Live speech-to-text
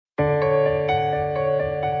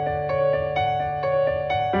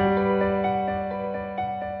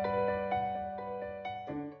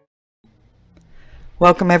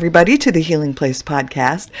Welcome, everybody, to the Healing Place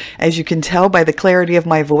podcast. As you can tell by the clarity of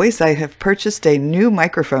my voice, I have purchased a new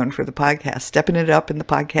microphone for the podcast, stepping it up in the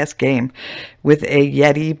podcast game with a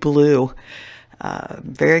Yeti Blue.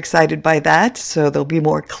 Very excited by that. So there'll be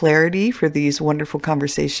more clarity for these wonderful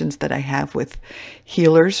conversations that I have with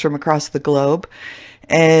healers from across the globe.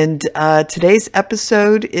 And today's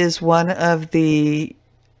episode is one of the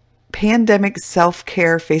pandemic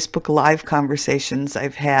self-care Facebook Live conversations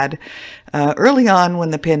I've had early on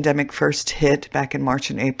when the pandemic first hit back in March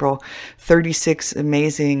and April. 36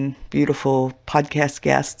 amazing, beautiful podcast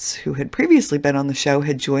guests who had previously been on the show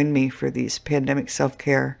had joined me for these pandemic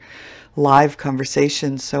self-care live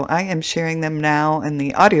conversations. So I am sharing them now in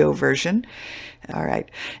the audio version. All right.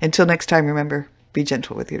 Until next time, remember, be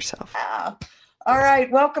gentle with yourself. All right.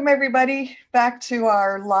 Welcome, everybody, back to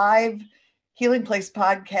our live Healing Place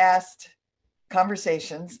podcast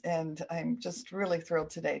conversations. And I'm just really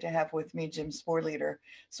thrilled today to have with me Jim Sporleder.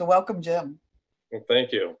 So welcome, Jim. Well,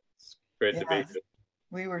 thank you. It's great to be here.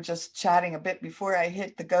 We were just chatting a bit before I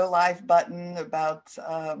hit the go live button about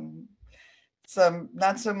some,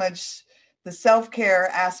 not so much the self-care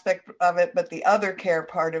aspect of it, but the other care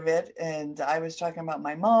part of it. And I was talking about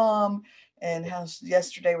my mom and how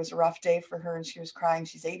yesterday was a rough day for her and she was crying.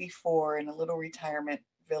 She's 84 in a little retirement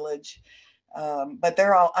village. But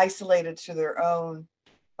they're all isolated to their own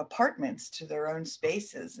apartments, to their own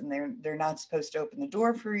spaces, and they're not supposed to open the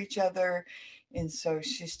door for each other. And so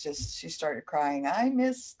she started crying. I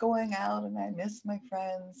miss going out and I miss my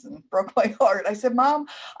friends, and broke my heart. I said, Mom,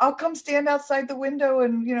 I'll come stand outside the window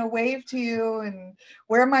and, wave to you and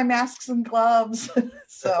wear my masks and gloves.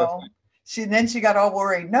 So she got all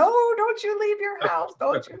worried. No, don't you leave your house.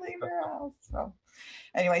 Don't you leave your house. So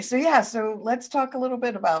anyway, so let's talk a little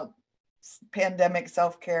bit about pandemic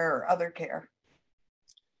self-care or other care.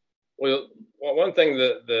 Well, one thing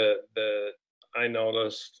that I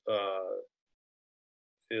noticed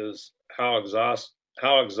is how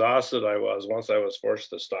exhausted I was once I was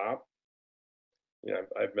forced to stop.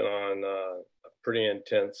 I've been on a pretty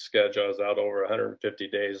intense schedule. I was out over 150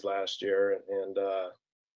 days last year, and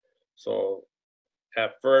so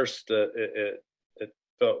at first it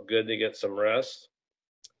felt good to get some rest.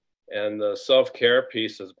 And the self-care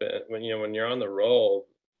piece has been, when you're on the roll,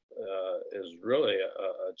 is really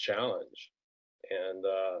a challenge. And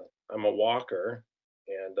I'm a walker,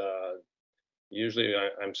 and usually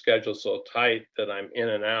I'm scheduled so tight that I'm in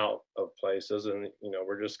and out of places. And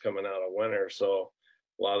we're just coming out of winter, so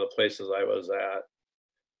a lot of the places I was at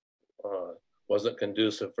wasn't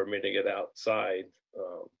conducive for me to get outside.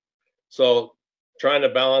 So trying to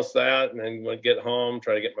balance that, and then when I get home,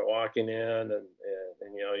 try to get my walking in, and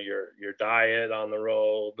your diet on the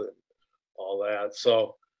road and all that.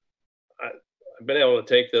 So I've been able to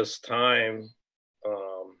take this time, a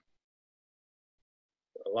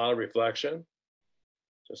lot of reflection,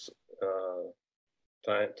 just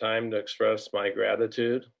time to express my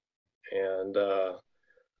gratitude, and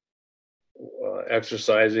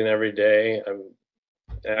exercising every day. I'm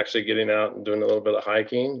actually getting out and doing a little bit of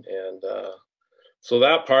hiking, and so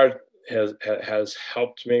that part has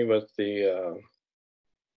helped me with the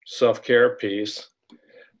self-care piece,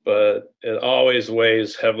 but it always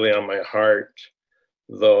weighs heavily on my heart,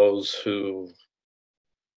 those who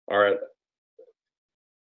are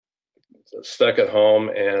stuck at home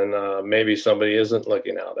and maybe somebody isn't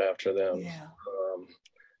looking out after them. Yeah.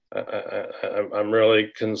 I'm really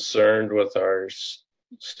concerned with our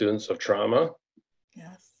students of trauma.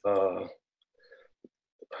 Yes.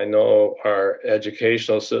 I know our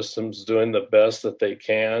educational system's doing the best that they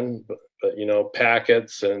can, but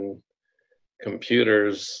packets and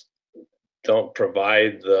computers don't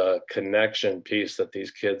provide the connection piece that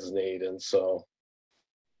these kids need. And so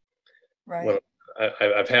right.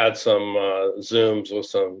 I've had some Zooms with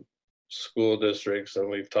some school districts, and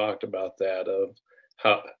we've talked about that, of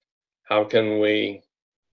how can we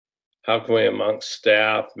amongst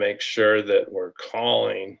staff make sure that we're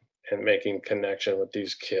calling and making connection with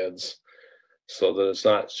these kids, so that it's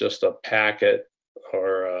not just a packet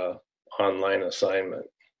or a online assignment.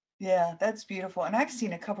 Yeah, that's beautiful. And I've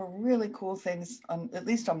seen a couple really cool things, at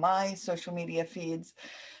least on my social media feeds,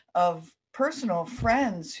 of personal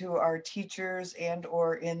friends who are teachers and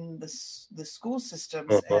or in the school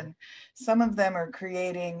systems. Uh-huh. And some of them are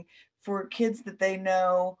creating for kids that they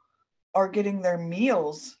know are getting their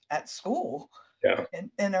meals at school. Yeah.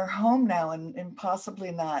 And are home now and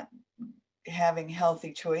possibly not having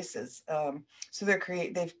healthy choices. So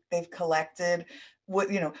they've collected what,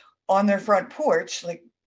 on their front porch, like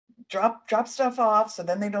drop stuff off, so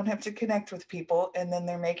then they don't have to connect with people, and then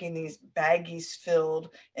they're making these baggies filled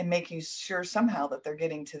and making sure somehow that they're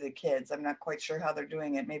getting to the kids. I'm not quite sure how they're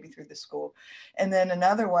doing it, maybe through the school. And then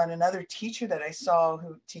another teacher that I saw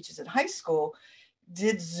who teaches at high school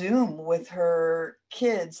did Zoom with her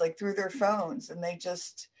kids, like through their phones, and they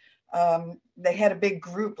just they had a big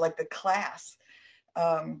group, like the class,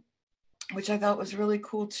 which I thought was really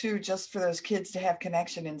cool too, just for those kids to have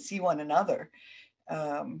connection and see one another.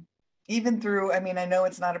 Even through, I mean, I know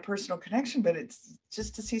it's not a personal connection, but it's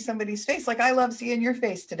just to see somebody's face. Like, I love seeing your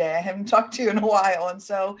face today. I haven't talked to you in a while. And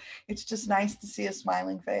so it's just nice to see a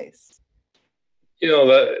smiling face. You know,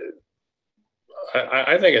 that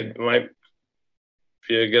I think it might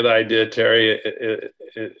be a good idea, Terry,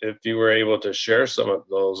 if you were able to share some of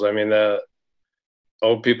those. I mean, the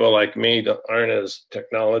old people like me aren't as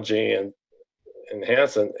technology and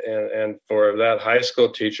enhanced, and for that high school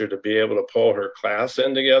teacher to be able to pull her class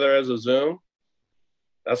in together as a Zoom,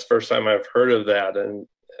 that's the first time I've heard of that. And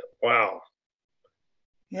wow.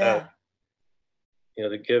 Yeah. You know,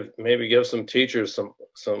 to give some teachers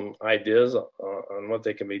some ideas on what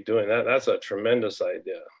they can be doing. That's a tremendous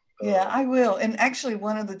idea. Yeah, I will. And actually,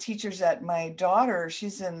 one of the teachers at my daughter,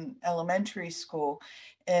 she's in elementary school,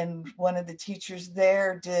 and one of the teachers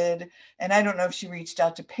there did, and I don't know if she reached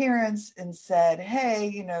out to parents and said, hey,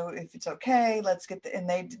 you know, if it's okay, let's get and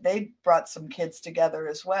they brought some kids together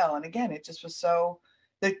as well. And again, it just was so,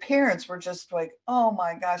 the parents were just like, oh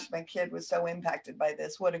my gosh, my kid was so impacted by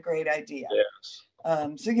this. What a great idea.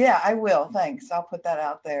 Yes. So yeah, I will. Thanks. I'll put that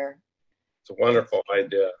out there. It's a wonderful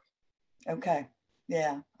idea. Okay.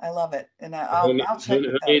 Yeah, I love it. And I'll check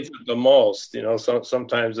who needs it the most? You know,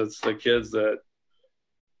 sometimes it's the kids that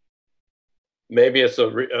maybe it's a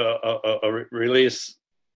release,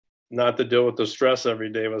 not to deal with the stress every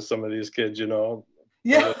day with some of these kids, you know.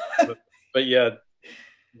 Yeah. But yet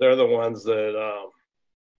they're the ones that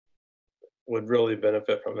would really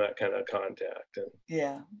benefit from that kind of contact. And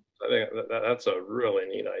yeah, I think that's a really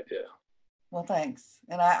neat idea. Well, thanks.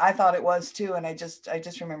 And I thought it was too. And I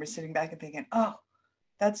just remember sitting back and thinking, oh,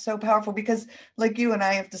 that's so powerful, because like you and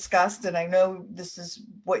I have discussed, and I know this is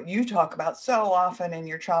what you talk about so often in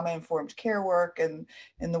your trauma-informed care work and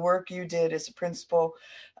in the work you did as a principal,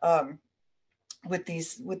 with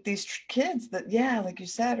these kids that, yeah, like you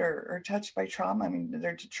said, are touched by trauma. I mean,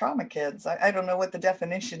 they're trauma kids. I don't know what the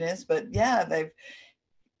definition is, but yeah, they've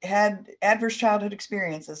had adverse childhood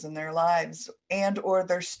experiences in their lives, and or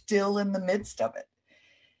they're still in the midst of it.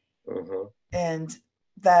 Mm-hmm. And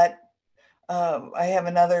that I have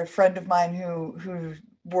another friend of mine who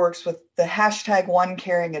works with the hashtag one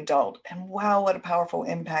caring adult, and wow, what a powerful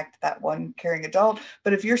impact that one caring adult.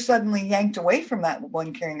 But if you're suddenly yanked away from that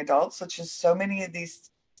one caring adult, such as so many of these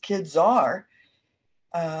kids are,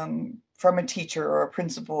 from a teacher or a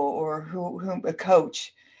principal or who a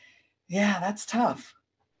coach, yeah, that's tough.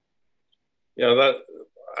 Yeah, that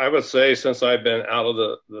I would say, since I've been out of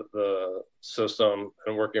the system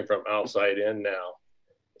and working from outside in now,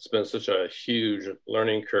 it's been such a huge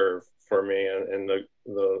learning curve for me, and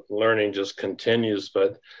the learning just continues.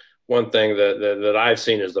 But one thing that I've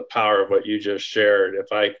seen is the power of what you just shared.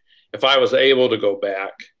 If I was able to go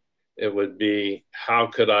back, it would be, how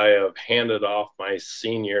could I have handed off my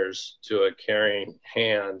seniors to a caring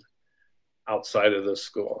hand outside of the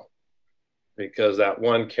school? Because that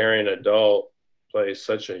one caring adult plays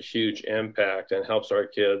such a huge impact and helps our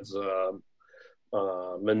kids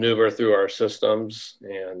maneuver through our systems.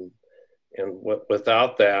 And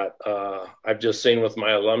without that, I've just seen with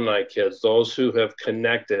my alumni kids, those who have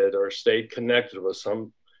connected or stayed connected with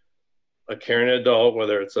a caring adult,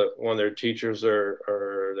 whether it's one of their teachers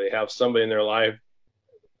or they have somebody in their life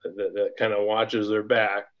that kind of watches their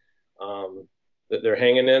back, that they're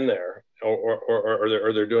hanging in there, or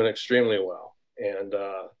they're doing extremely well. And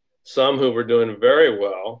some who were doing very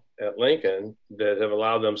well at Lincoln that have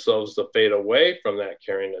allowed themselves to fade away from that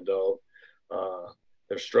caring adult,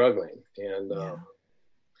 they're struggling. And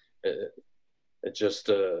it just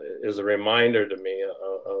is a reminder to me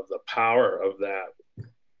of the power of that,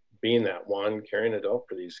 being that one caring adult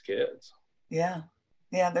for these kids. Yeah.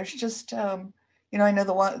 There's just, you know, I know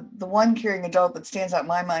the one caring adult that stands out in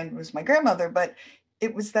my mind was my grandmother, but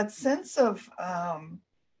it was that sense of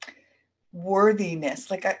worthiness.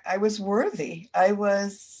 Like I was worthy. I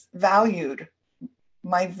was valued.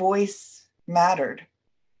 My voice mattered.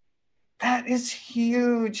 That is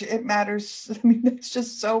huge. It matters. I mean, it's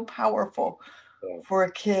just so powerful for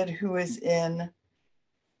a kid who is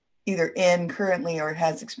either in currently or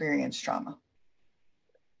has experienced trauma.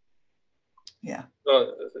 Yeah.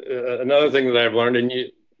 Another thing that I've learned, and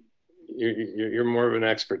you're more of an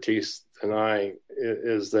expertise and I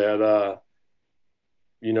is that,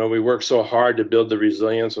 we work so hard to build the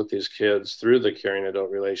resilience with these kids through the caring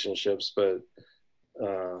adult relationships, but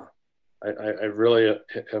I really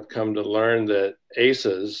have come to learn that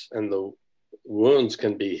ACEs and the wounds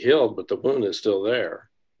can be healed, but the wound is still there.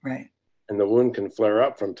 Right. And the wound can flare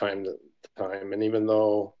up from time to time. And even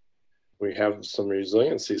though we have some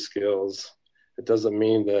resiliency skills, it doesn't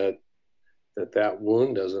mean that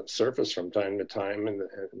wound doesn't surface from time to time,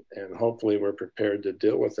 and hopefully we're prepared to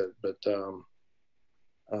deal with it. But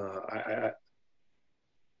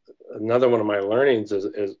another one of my learnings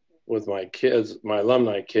is with my kids, my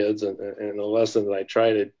alumni kids, and the lesson that I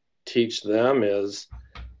try to teach them is,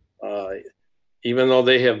 even though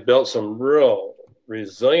they have built some real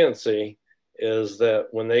resiliency, is that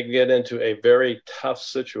when they get into a very tough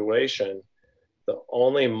situation, the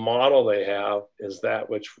only model they have is that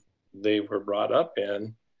which they were brought up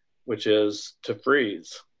in, which is to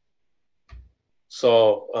freeze.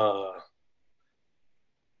 So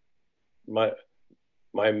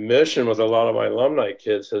my mission with a lot of my alumni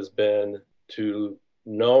kids has been to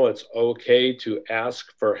know it's okay to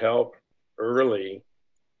ask for help early,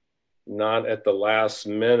 not at the last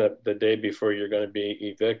minute, the day before you're going to be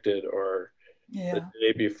evicted, or the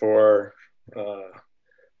day before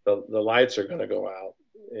the lights are going to go out.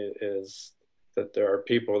 Is that there are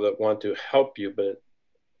people that want to help you, but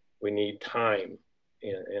we need time,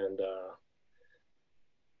 and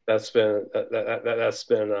that's been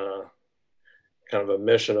kind of a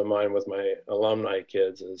mission of mine with my alumni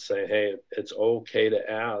kids, is saying, hey, it's okay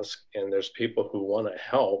to ask, and there's people who want to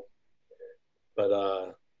help,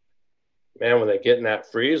 but man, when they get in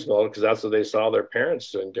that freeze mode, because that's what they saw their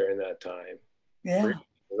parents doing during that time,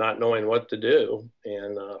 not knowing what to do,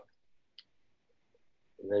 and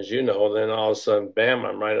as you know, then all of a sudden, bam,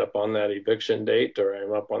 I'm right up on that eviction date, or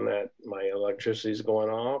I'm up on that, my electricity's going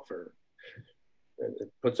off, or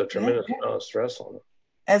it puts a tremendous amount of stress on them.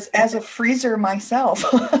 As a freezer myself,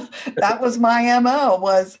 that was my MO,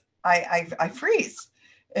 was I freeze.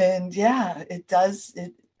 And yeah, it does.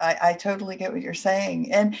 I totally get what you're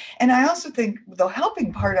saying. And I also think the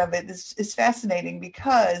helping part of it is fascinating,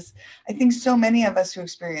 because I think so many of us who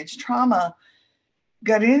experience trauma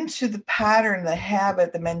got into the pattern, the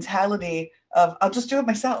habit, the mentality of, I'll just do it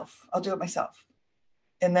myself. I'll do it myself.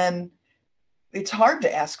 And then it's hard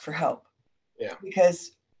to ask for help. Yeah.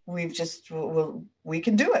 Because we've just, we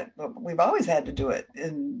can do it. We've always had to do it.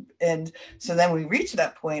 And so then we reach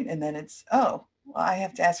that point, and then it's, I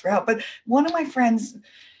have to ask for help. But one of my friends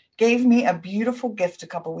gave me a beautiful gift a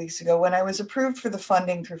couple of weeks ago when I was approved for the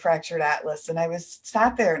funding through Fractured Atlas. And I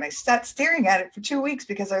sat there and I sat staring at it for 2 weeks,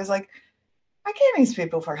 because I was like, I can't ask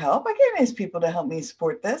people for help. I can't ask people to help me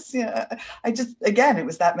support this. I just, again, it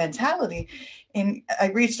was that mentality. And I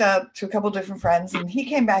reached out to a couple of different friends, and he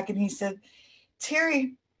came back and he said,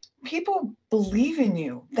 Terry, people believe in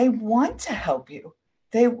you. They want to help you.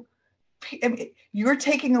 You're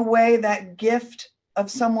taking away that gift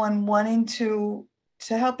of someone wanting to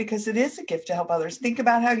help, because it is a gift to help others. Think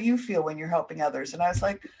about how you feel when you're helping others. And I was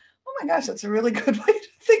like, oh my gosh, that's a really good way to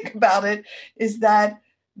think about it, is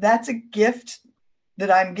that's a gift that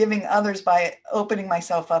I'm giving others by opening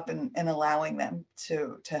myself up and allowing them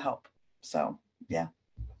to help. So, yeah.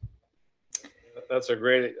 That's a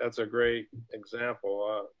great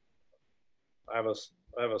example. I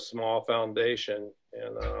have a small foundation,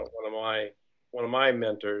 and one of my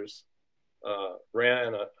mentors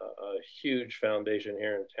ran a huge foundation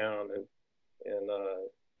here in town, and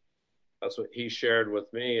that's what he shared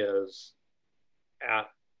with me, is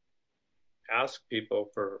ask people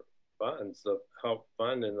for funds to help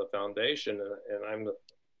fund in the foundation. And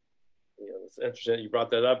it's interesting you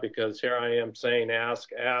brought that up, because here I am saying ask,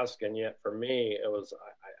 and yet for me it was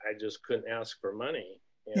I just couldn't ask for money.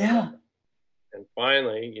 And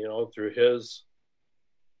finally, through his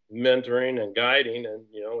mentoring and guiding, and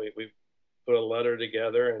we put a letter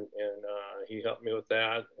together, and he helped me with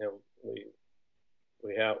that, and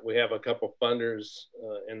we have a couple funders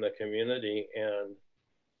in the community, and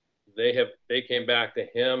they came back to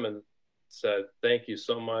him and said, thank you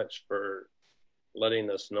so much for letting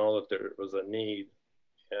us know that there was a need,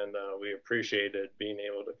 and we appreciated being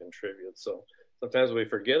able to contribute. So sometimes we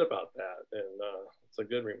forget about that, and it's a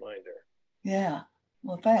good reminder. Yeah.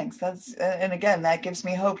 Well, thanks. And again, that gives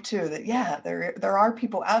me hope too, that there are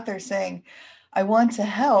people out there saying, I want to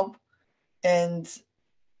help. And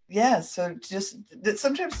so just that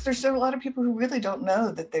sometimes there's still a lot of people who really don't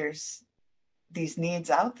know that there's these needs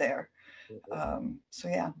out there. So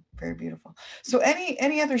yeah, very beautiful. So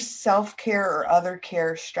any other self-care or other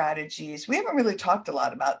care strategies? We haven't really talked a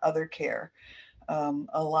lot about other care.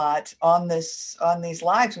 a lot on these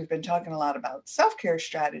lives. We've been talking a lot about self-care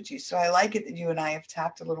strategies. So I like it that you and I have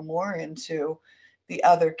tapped a little more into the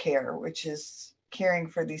other care, which is caring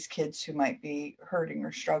for these kids who might be hurting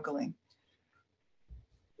or struggling.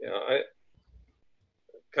 Yeah, a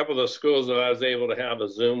couple of the schools that I was able to have a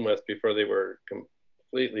Zoom with before they were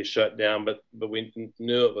completely shut down, but we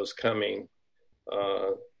knew it was coming.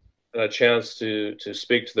 A chance to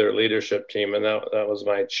speak to their leadership team, and that was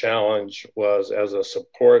my challenge, was as a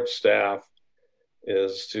support staff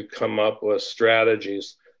is to come up with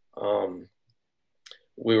strategies.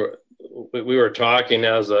 We were talking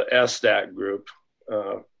as a SDAC group,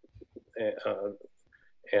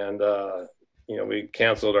 and we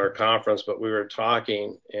canceled our conference, but we were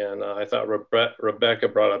talking, and I thought Rebecca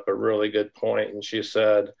brought up a really good point, and she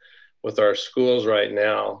said, with our schools right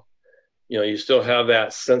now, you still have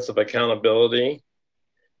that sense of accountability.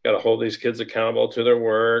 Got to hold these kids accountable to their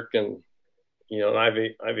work. And, and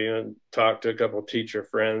I've even talked to a couple of teacher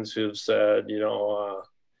friends who've said,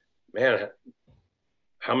 man,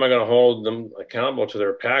 how am I going to hold them accountable to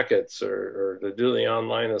their packets or to do the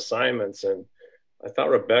online assignments? And I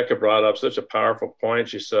thought Rebecca brought up such a powerful point.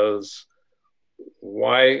 She says,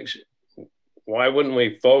 why wouldn't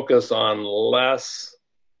we focus on less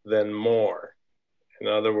than more? In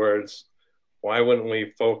other words, why wouldn't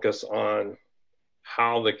we focus on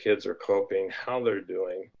how the kids are coping, how they're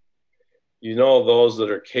doing? Those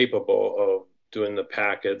that are capable of doing the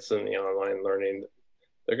packets and the online learning,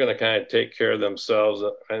 they're going to kind of take care of themselves,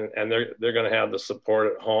 and they're going to have the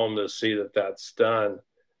support at home to see that that's done.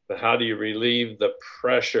 But how do you relieve the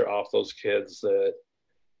pressure off those kids that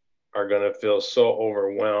are going to feel so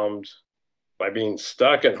overwhelmed by being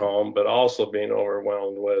stuck at home, but also being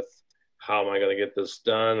overwhelmed with, how am I going to get this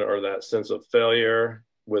done? Or that sense of failure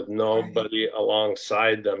with nobody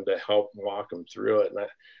alongside them to help walk them through it.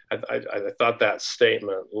 And I thought that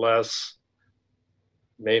statement,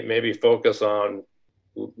 maybe focus on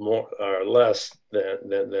more or less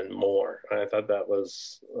than more. I thought that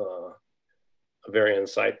was a very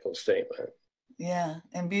insightful statement. Yeah,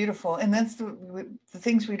 and beautiful. And that's the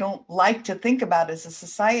things we don't like to think about as a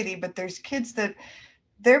society, but there's kids that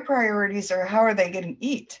their priorities are, how are they going to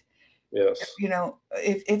eat? Yes.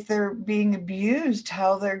 If they're being abused,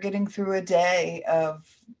 how they're getting through a day of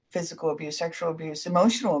physical abuse, sexual abuse,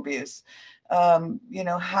 emotional abuse,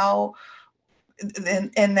 how,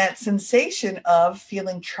 and that sensation of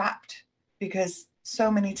feeling trapped, because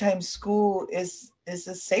so many times school is a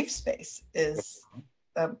safe space, is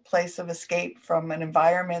a place of escape from an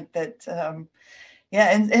environment that,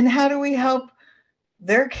 and how do we help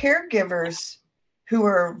their caregivers who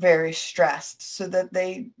are very stressed so that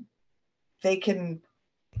they can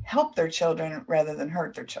help their children rather than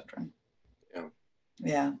hurt their children.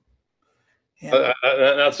 Yeah.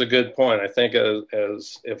 That's a good point. I think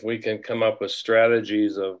as if we can come up with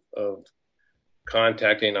strategies of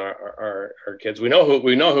contacting our kids, we know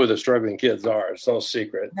who the struggling kids are. It's no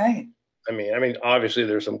secret. Right. I mean, obviously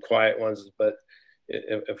there's some quiet ones, but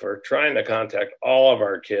if we're trying to contact all of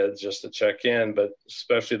our kids just to check in, but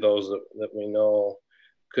especially those that we know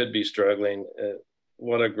could be struggling,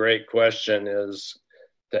 what a great question is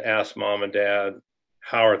to ask mom and dad,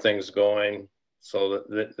 how are things going, so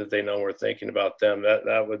that they know we're thinking about them.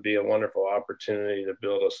 That would be a wonderful opportunity to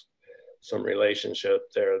build some relationship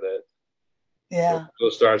there that, if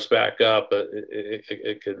it starts back up,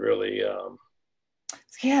 it could really...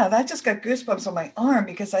 that just got goosebumps on my arm,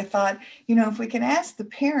 because I thought, if we can ask the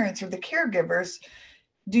parents or the caregivers,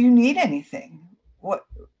 do you need anything?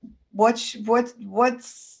 What's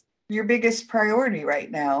your biggest priority right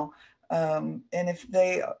now? And if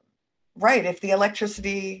the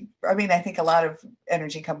electricity, I think a lot of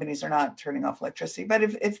energy companies are not turning off electricity, but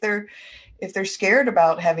if they're scared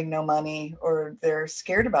about having no money, or they're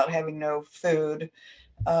scared about having no food,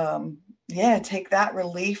 take that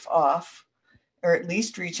relief off, or at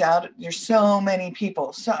least reach out. There's so many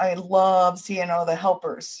people. So I love seeing all the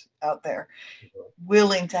helpers out there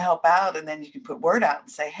willing to help out. And then you can put word out and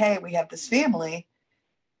say, hey, we have this family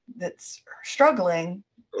that's struggling,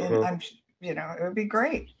 and it would be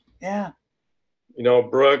great. Yeah.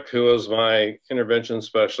 Brooke, who was my intervention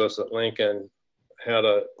specialist at Lincoln, had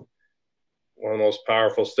one of the most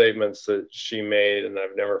powerful statements that she made, and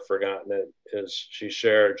I've never forgotten it, is she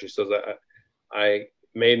says, I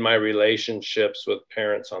made my relationships with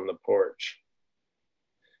parents on the porch.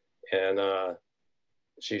 And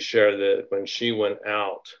she shared that when she went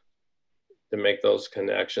out to make those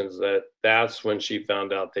connections, that's when she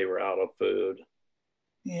found out they were out of food.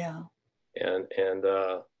 Yeah. And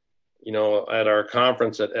at our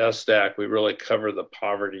conference at SDAC, we really covered the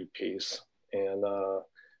poverty piece. And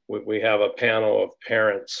we have a panel of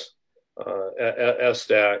parents.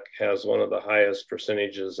 SDAC has one of the highest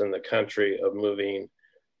percentages in the country of moving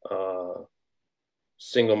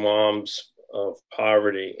single moms of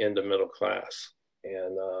poverty into middle class.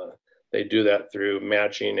 And they do that through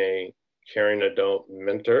matching a caring adult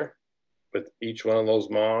mentor with each one of those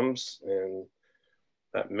moms. And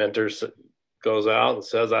that mentor goes out and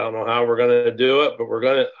says, I don't know how we're going to do it, but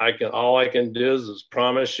all I can do is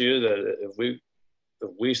promise you that if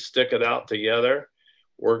we stick it out together,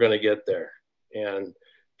 we're going to get there. And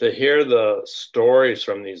to hear the stories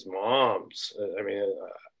from these moms, I mean,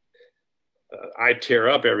 I tear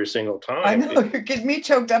up every single time. I know, you're getting me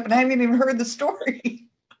choked up and I haven't even heard the story.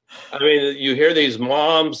 I mean, you hear these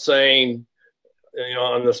moms saying,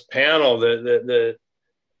 on this panel that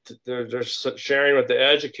they're sharing with the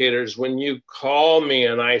educators, when you call me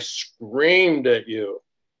and I screamed at you,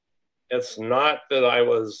 it's not that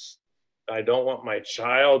I don't want my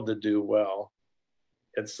child to do well.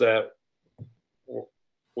 It's that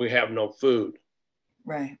we have no food.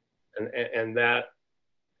 Right. And that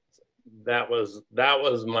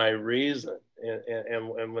was my reason.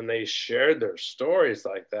 And when they shared their stories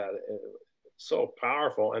like that, it's so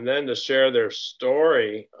powerful. And then to share their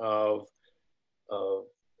story of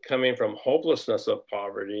coming from hopelessness of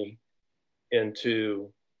poverty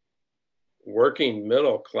into working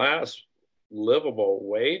middle class, livable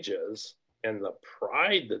wages, and the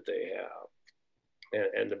pride that they have,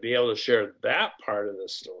 and to be able to share that part of the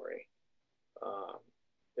story,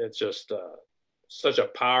 it's just such a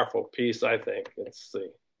powerful piece. I think it's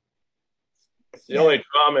the only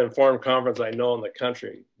trauma-informed conference I know in the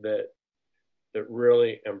country that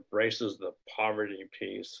really embraces the poverty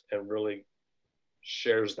piece and really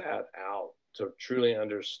shares that out to truly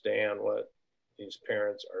understand what these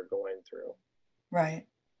parents are going through. Right.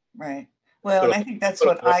 Well, and I think that's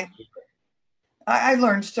what I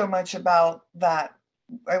learned so much about that.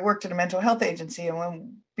 I worked at a mental health agency, and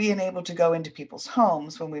when being able to go into people's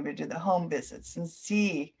homes, when we would do the home visits and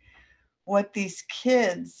see what these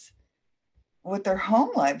kids, what their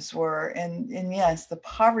home lives were, and yes, the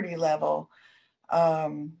poverty level,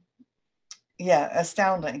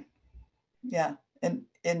 astounding. Yeah. And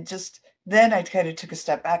just then I kind of took a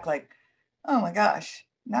step back, like, oh my gosh,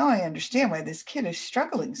 now I understand why this kid is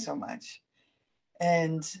struggling so much.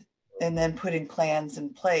 And then putting plans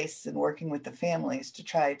in place and working with the families to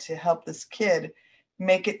try to help this kid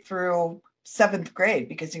make it through 7th grade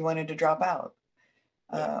because he wanted to drop out,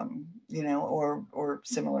 or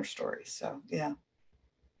similar stories. So, yeah.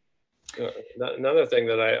 Another thing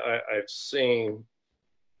that I've seen,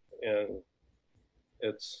 and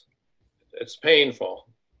it's painful,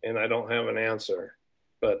 and I don't have an answer,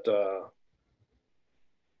 but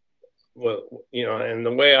and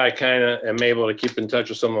the way I kind of am able to keep in touch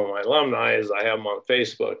with some of my alumni is I have them on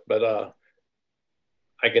Facebook, but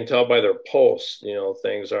I can tell by their posts,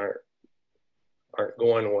 things aren't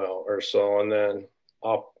going well or so, and then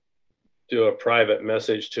I'll do a private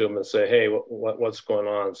message to them and say, hey, what's going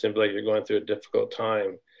on? It seems like you're going through a difficult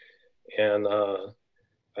time. And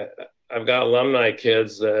I've got alumni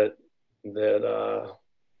kids that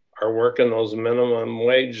are working those minimum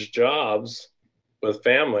wage jobs with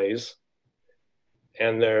families,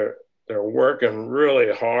 and they're working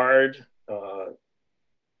really hard.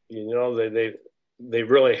 They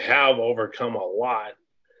really have overcome a lot,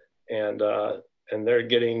 and they're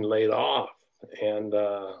getting laid off. And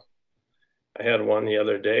I had one the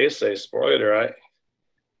other day say, Sporleder,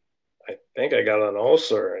 I think I got an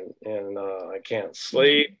ulcer, and I can't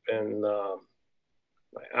sleep, and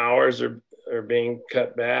my hours are being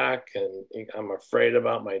cut back, and I'm afraid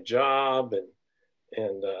about my job,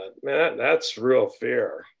 and man, that's real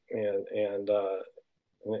fear. And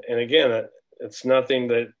again, it's nothing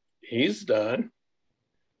that he's done.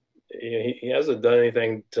 He hasn't done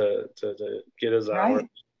anything to get his hours.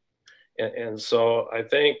 And so I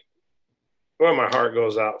think, well, my heart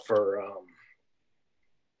goes out for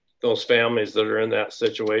those families that are in that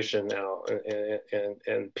situation now,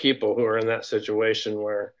 and people who are in that situation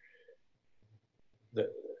where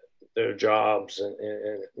their jobs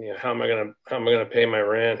and how am I gonna pay my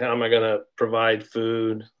rent? How am I gonna provide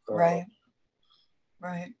food? Right.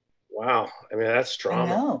 Wow. I mean, that's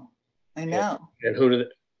trauma. I know. And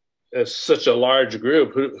it's such a large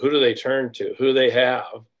group. Who do they turn to? Who do they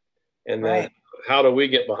have? And then how do we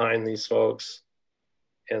get behind these folks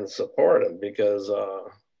and support them? Because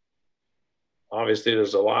obviously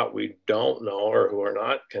there's a lot we don't know or who are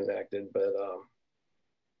not connected, but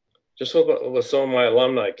just with some of my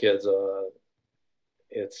alumni kids,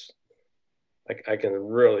 I can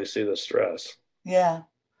really see the stress. Yeah.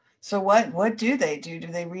 So what do they do? Do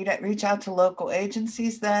they reach out to local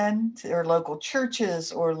agencies then, or local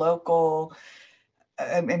churches, or local?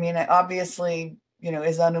 I mean, obviously,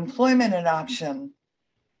 is unemployment an option?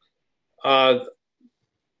 Uh,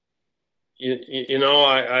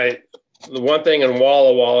 I the one thing in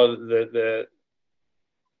Walla Walla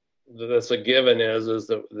that's a given is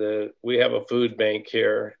that we have a food bank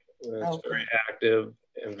here that's very active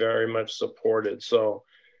and very much supported. So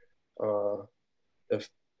if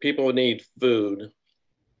people need food,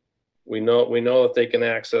 we know that they can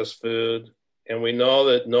access food, and we know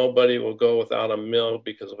that nobody will go without a meal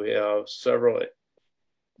because we have several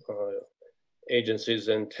agencies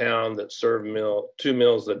in town that serve 2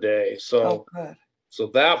 meals a day. So so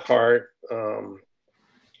that part,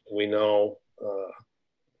 we know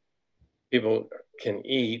people can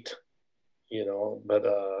eat,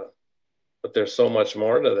 but there's so much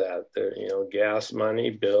more to that. There, gas money,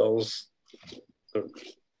 bills,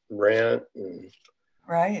 rent, and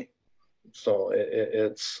right. So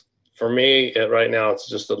it's for me right now. It's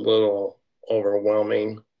just a little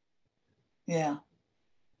overwhelming. Yeah.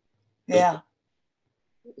 Yeah.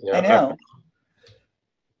 I know.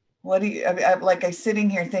 What do you? I'm sitting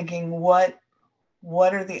here thinking, what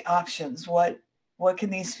are the options? What can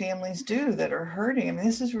these families do that are hurting? I mean,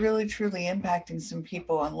 this is really truly impacting some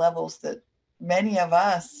people on levels that many of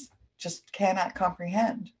us just cannot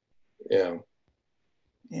comprehend. Yeah.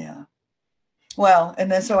 Yeah. Well,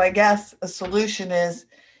 and then so I guess a solution is,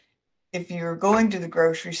 if you're going to the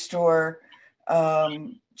grocery store,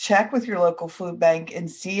 check with your local food bank and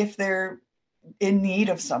see if they're in need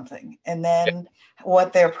of something, and then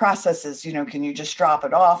what their process is. Can you just drop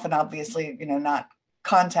it off, and obviously, not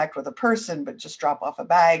contact with a person, but just drop off a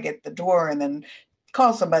bag at the door and then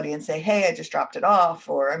call somebody and say, hey, I just dropped it off.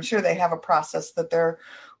 Or I'm sure they have a process that they're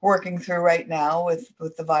working through right now with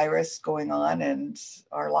the virus going on and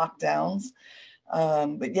our lockdowns.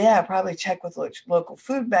 But yeah, probably check with local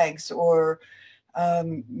food banks, or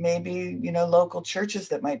maybe, local churches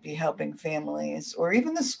that might be helping families, or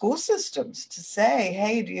even the school systems, to say,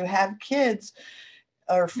 hey, do you have kids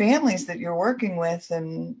or families that you're working with,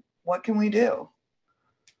 and what can we do?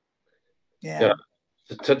 Yeah.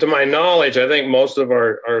 To my knowledge, I think most of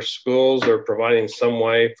our schools are providing some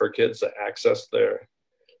way for kids to access their.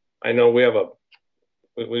 I know we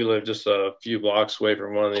live just a few blocks away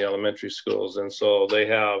from one of the elementary schools, and so they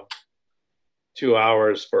have 2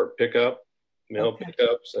 hours for meal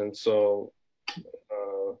pickups, and so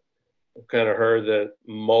I've kind of heard that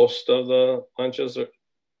most of the lunches are.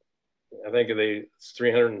 I think it's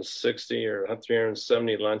 360 or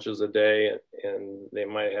 370 lunches a day, and they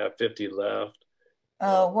might have 50 left.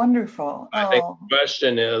 Oh, wonderful. I think the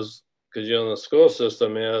question is, because the school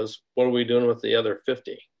system is, what are we doing with the other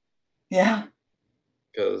 50? Yeah.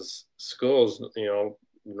 Because schools,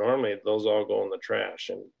 normally those all go in the trash,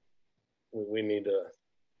 and we need to.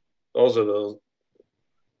 Those are the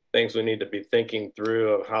things we need to be thinking through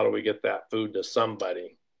of how do we get that food to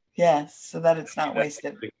somebody. Yes, so that it's not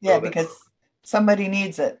wasted. Yeah, because somebody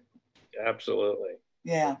needs it. Absolutely.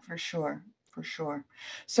 Yeah, for sure. For sure.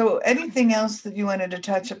 So anything else that you wanted to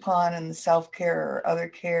touch upon in the self-care or other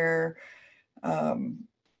care, realm?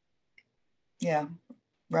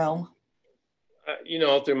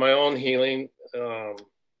 Through my own healing,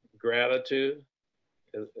 gratitude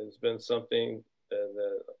has been something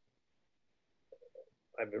that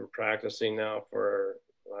I've been practicing now for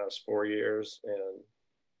the last 4 years. And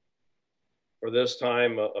for this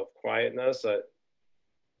time of quietness,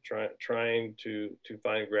 trying to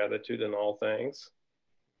find gratitude in all things,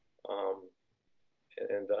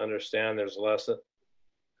 and to understand there's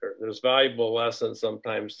valuable lessons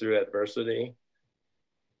sometimes through adversity,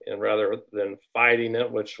 and rather than fighting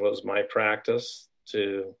it, which was my practice,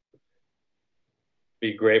 to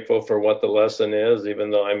be grateful for what the lesson is,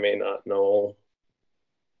 even though I may not know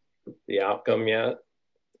the outcome yet.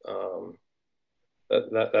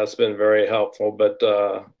 That's been very helpful, but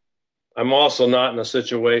I'm also not in a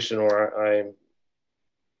situation where I'm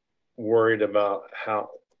worried about how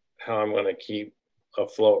I'm going to keep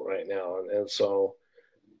afloat right now, and so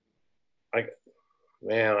I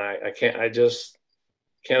just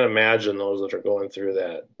can't imagine those that are going through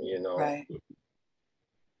that. Right.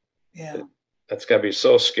 Yeah. That's got to be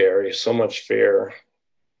so scary, so much fear.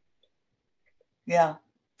 Yeah,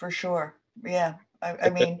 for sure. Yeah, I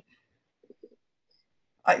mean,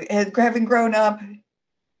 having grown up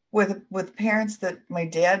with parents that my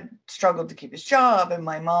dad struggled to keep his job, and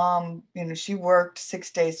my mom, she worked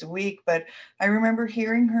 6 days a week, but I remember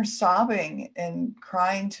hearing her sobbing and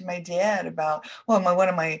crying to my dad about, one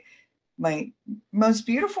of my my most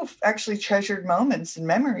beautiful, actually treasured moments and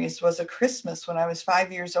memories was a Christmas when I was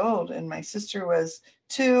 5 years old and my sister was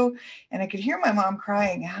 2, and I could hear my mom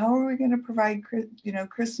crying. How are we going to provide,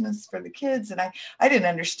 Christmas for the kids? And I didn't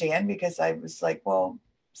understand because I was like, well,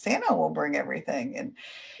 Santa will bring everything,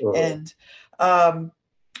 and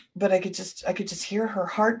but I could just hear her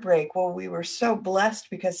heartbreak. Well, we were so blessed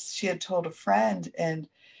because she had told a friend, and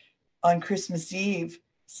on Christmas Eve,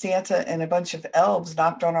 Santa and a bunch of elves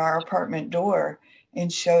knocked on our apartment door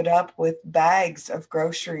and showed up with bags of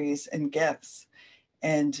groceries and gifts.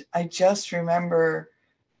 And I just remember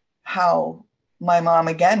how my mom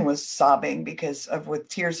again was sobbing because of with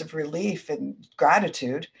tears of relief and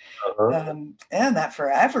gratitude. And that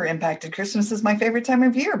forever impacted Christmas is my favorite time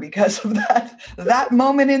of year because of that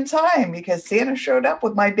moment in time, because Santa showed up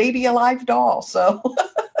with my baby alive doll. So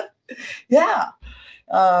yeah,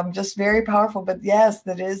 just very powerful. But yes,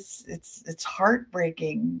 it's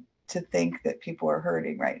heartbreaking to think that people are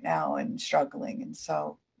hurting right now and struggling. And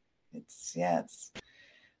so it's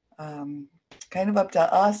kind of up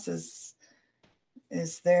to us as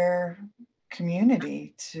their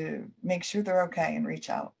community to make sure they're okay and reach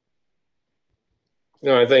out.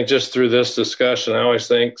 I think just through this discussion, I always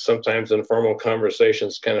think sometimes informal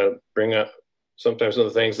conversations kind of bring up sometimes some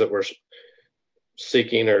of the things that we're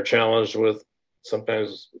seeking or challenged with.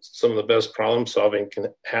 Sometimes some of the best problem solving can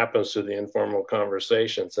happen through the informal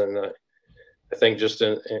conversations. And I think just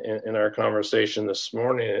in our conversation this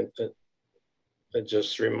morning, it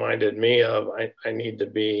just reminded me of I need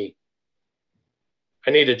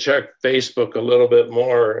to check Facebook a little bit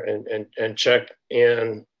more and check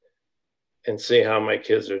in and see how my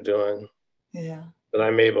kids are doing. Yeah. That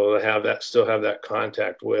I'm able to still have that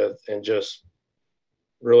contact with, and just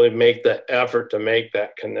really make the effort to make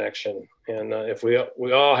that connection. And if we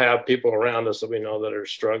all have people around us that we know that are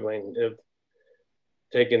struggling, if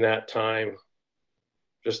taking that time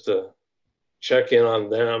just to check in on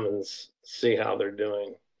them and see how they're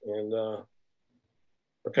doing. And we're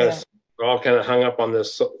all kind of hung up on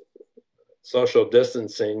this social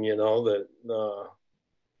distancing, that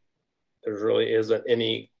there really isn't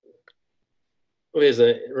any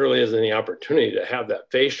opportunity to have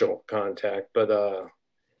that facial contact. But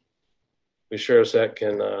we sure as heck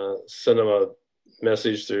can send them a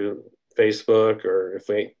message through Facebook, or if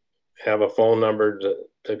we have a phone number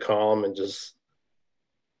to call them and just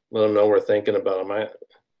let them know we're thinking about them. I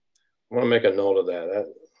want to make a note of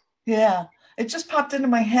that. Yeah, it just popped into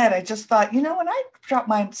my head. I just thought, when I drop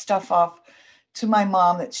my stuff off to my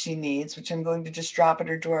mom that she needs, which I'm going to just drop at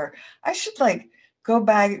her door, I should go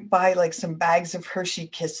buy some bags of Hershey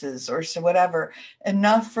Kisses or so whatever,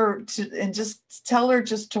 enough and just tell her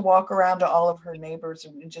just to walk around to all of her neighbors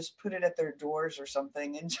and just put it at their doors or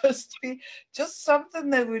something, and just be just something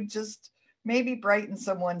that would just maybe brighten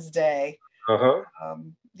someone's day.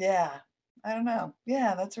 Yeah, I don't know.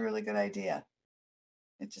 Yeah, that's a really good idea.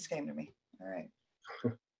 It just came to me. All right.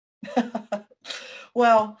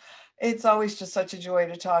 Well, it's always just such a joy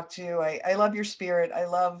to talk to you. I love your spirit. I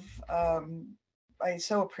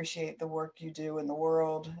so appreciate the work you do in the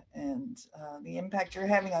world, and the impact you're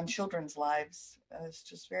having on children's lives. It's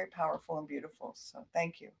just very powerful and beautiful. So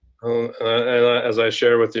thank you. And as I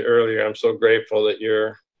shared with you earlier, I'm so grateful that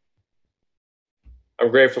I'm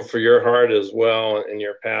grateful for your heart as well, and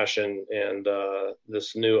your passion, and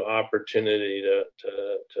this new opportunity to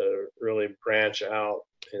really branch out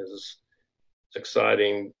is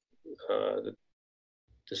exciting.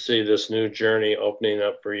 To see this new journey opening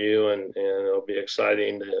up for you, and it'll be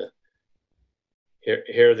exciting to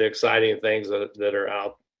hear the exciting things that are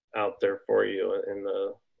out there for you in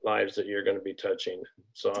the lives that you're going to be touching.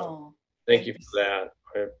 So thank you for that.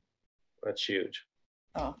 That's huge.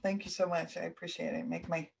 Oh, thank you so much. I appreciate it.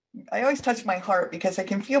 I always touch my heart because I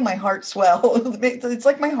can feel my heart swell. It's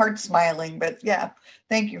like my heart smiling, but yeah,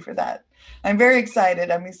 thank you for that. I'm very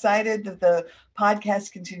excited. I'm excited that the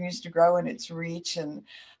podcast continues to grow in its reach. And,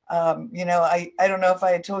 I don't know if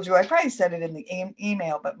I had told you, I probably said it in the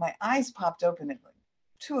email, but my eyes popped open at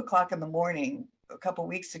 2:00 in the morning a couple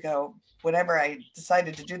weeks ago, whenever I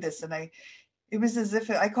decided to do this. And it was as if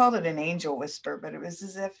I called it an angel whisper, but it was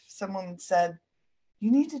as if someone said,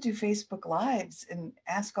 you need to do Facebook Lives and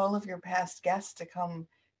ask all of your past guests to come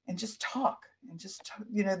and just talk and just,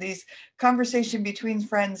 these conversation between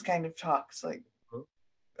friends kind of talks, like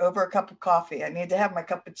over a cup of coffee. I need to have my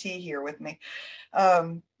cup of tea here with me.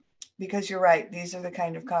 Because you're right. These are the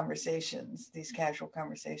kind of conversations, these casual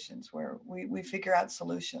conversations where we figure out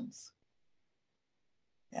solutions.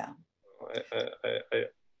 Yeah. I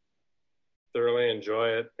thoroughly enjoy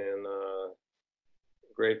it, and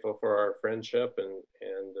grateful for our friendship, and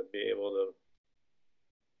to be able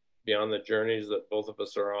be on the journeys that both of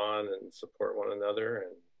us are on and support one another.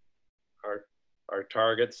 And our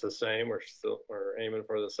target's the same. We're aiming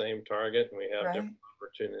for the same target, and we have Right. different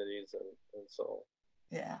opportunities, and so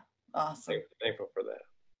Yeah, awesome. Thankful for that.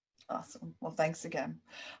 Awesome. Well, thanks again.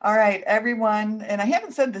 All right, everyone. And I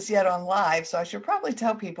haven't said this yet on live, so I should probably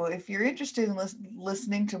tell people, if you're interested in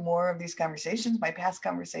listening to more of these conversations, my past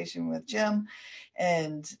conversation with Jim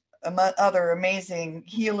and other amazing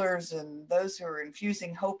healers and those who are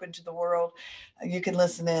infusing hope into the world, you can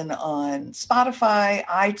listen in on Spotify,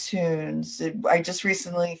 iTunes. I just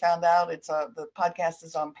recently found out the podcast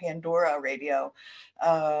is on Pandora Radio.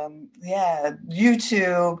 YouTube,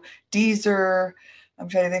 Deezer. I'm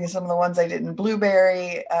trying to think of some of the ones I did in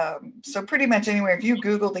Blueberry. So pretty much anywhere, if you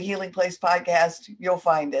Google the Healing Place podcast, you'll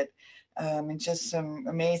find it. And just some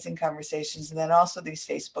amazing conversations. And then also these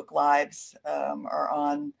Facebook Lives are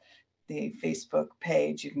on the Facebook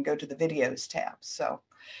page. You can go to the videos tab. So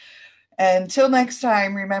until next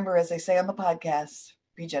time, remember, as I say on the podcast,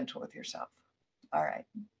 be gentle with yourself. All right.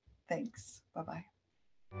 Thanks.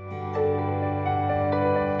 Bye-bye.